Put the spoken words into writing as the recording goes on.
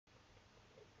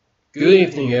Good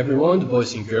evening everyone, the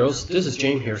boys and girls. This is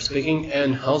James here speaking,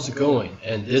 and how's it going?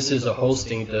 And this is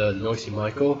hosting the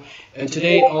Noisymichael. And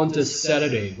today on this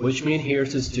Saturday, which means here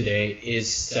is today,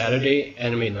 is Saturday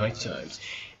anime night times.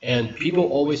 And people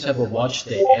always have a watch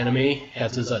the anime,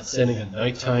 have to sending a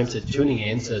night time to tuning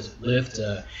in to live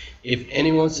if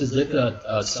anyone says live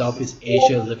in Southeast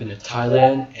Asia, live in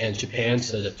Thailand and Japan,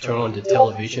 so to turn on the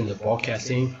television, the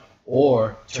broadcasting,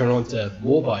 or turn on the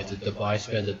mobile device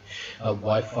with the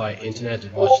Wi-Fi internet to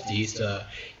watch these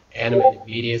animated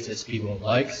videos as people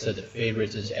like, so the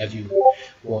favorites is as you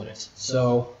want it.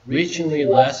 So recently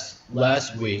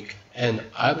last week, and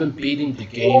I've been beating the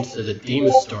game, so the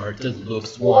Demon Star did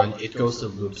loops 1, it goes to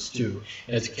loops 2.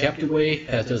 It's kept away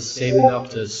at saving up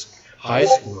this high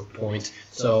score point,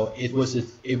 so it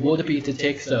would be to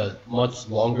take much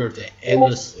longer to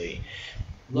endlessly.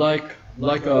 Like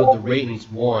the ratings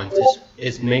want,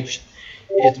 it makes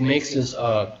this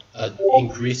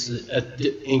increases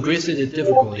the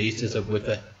difficulties with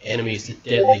the enemies, the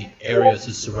deadly areas,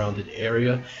 the surrounded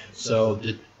area. So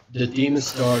the Demon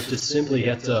Star just simply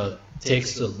has to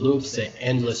takes the loops, the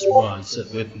endless runs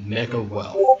with mega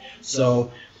wealth.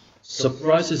 So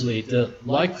surprisingly, the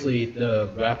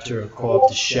Raptor called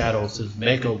the Shadows is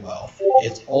mega wealth.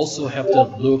 It also have the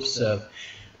loops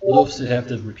that have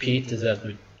to repeat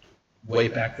that way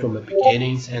back from the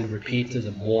beginnings and repeat to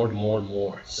the more and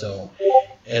more. So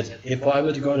if I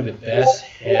were to go to the best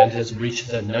and has reached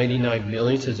the 99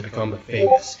 million to become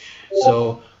famous.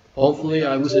 So hopefully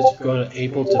I was just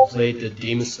able to play the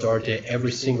Demon Star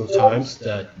every single time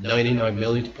that 99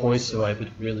 million points, so I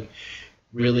would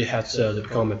really have to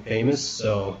become famous.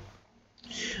 So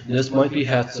this might be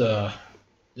the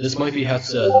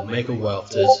mega wealth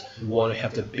that want to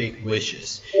have the big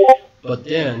wishes. But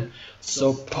then,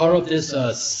 so part of this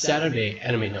Saturday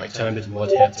anime night time is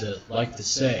what I have to like to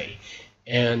say.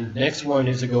 And next one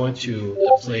is going to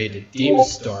play the Demon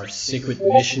Star Secret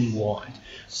Mission 1.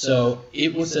 So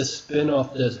it was a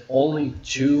spin-off. There's only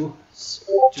two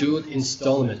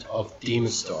installments of Demon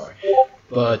Star,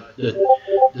 but the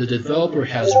developer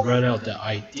has run out the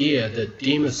idea that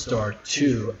Demon Star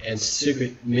 2 and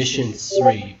Secret Mission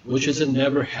 3, which is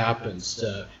never happens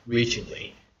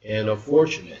recently, and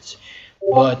unfortunate.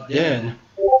 But then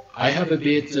I have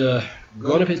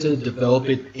gonna develop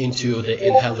it into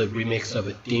and have the remix of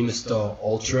a Demon Star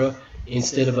Ultra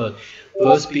instead of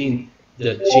first being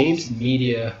the James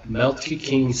Media Multi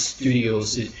King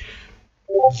Studios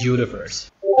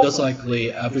universe. Just like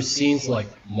I've seen like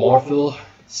Marvel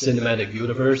Cinematic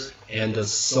Universe and the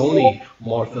Sony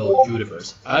Marvel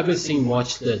Universe. I've been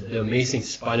watched the Amazing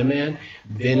Spider-Man,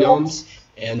 Venoms,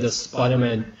 and the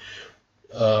Spider-Man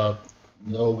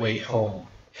No Way Home.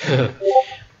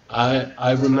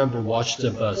 I remember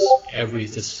watching every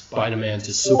Spider-Man the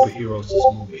superheroes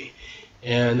movie,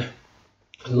 and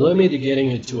let me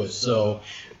getting into it. So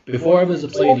before I was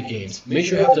playing the games, make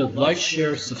sure you have to like,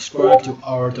 share, subscribe to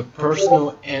the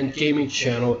personal and gaming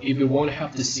channel if you want to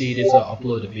have to see this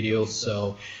upload the videos.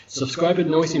 So subscribe to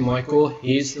Noisymichael.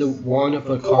 He's the one of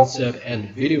the concept and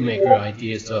video maker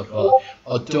ideas of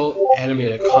adult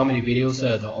animated comedy videos,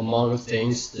 among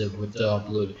things with the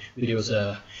upload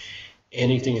videos.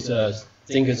 Anything is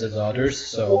think as others.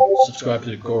 So subscribe to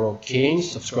the Goro King,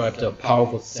 subscribe to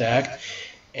Powerful Zack,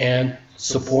 and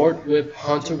support with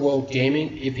Hunter World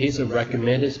Gaming if he's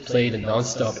recommended to play the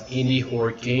non-stop indie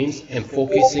horror games, and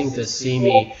focusing to see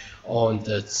me on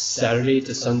the Saturday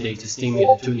to Sunday to see me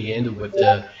to the end with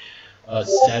the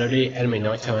Saturday anime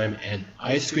nighttime and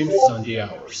ice cream Sunday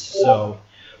hours. So,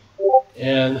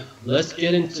 and let's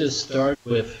get into start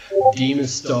with Demon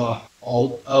Star.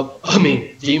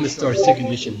 Demon Star Secret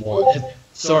Mission 1.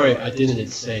 Sorry, I didn't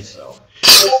say so.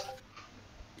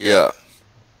 Yeah.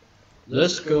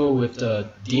 Let's go with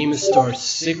Demon Star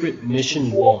Secret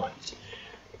Mission 1.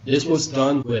 This was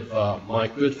done with my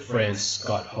good friend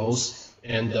Scott Host,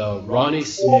 and Ronnie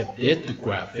Smith did the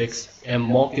graphics, and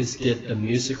Marcus did the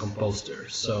music composer.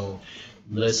 So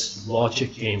let's launch a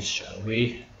game, shall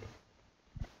we?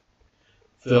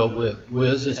 Filled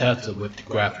we'll just have to with the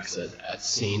graphics I've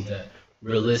seen, the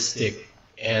realistic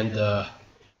and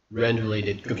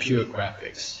renderated computer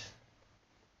graphics.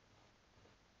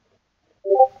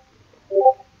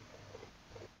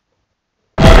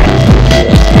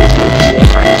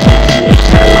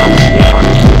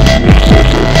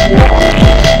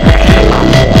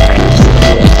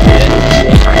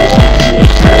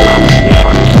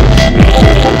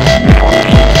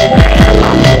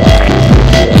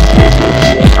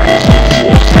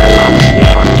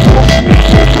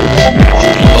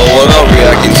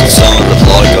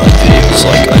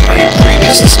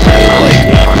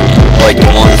 Like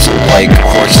the ones, like,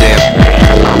 for example,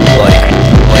 like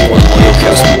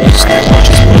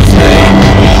just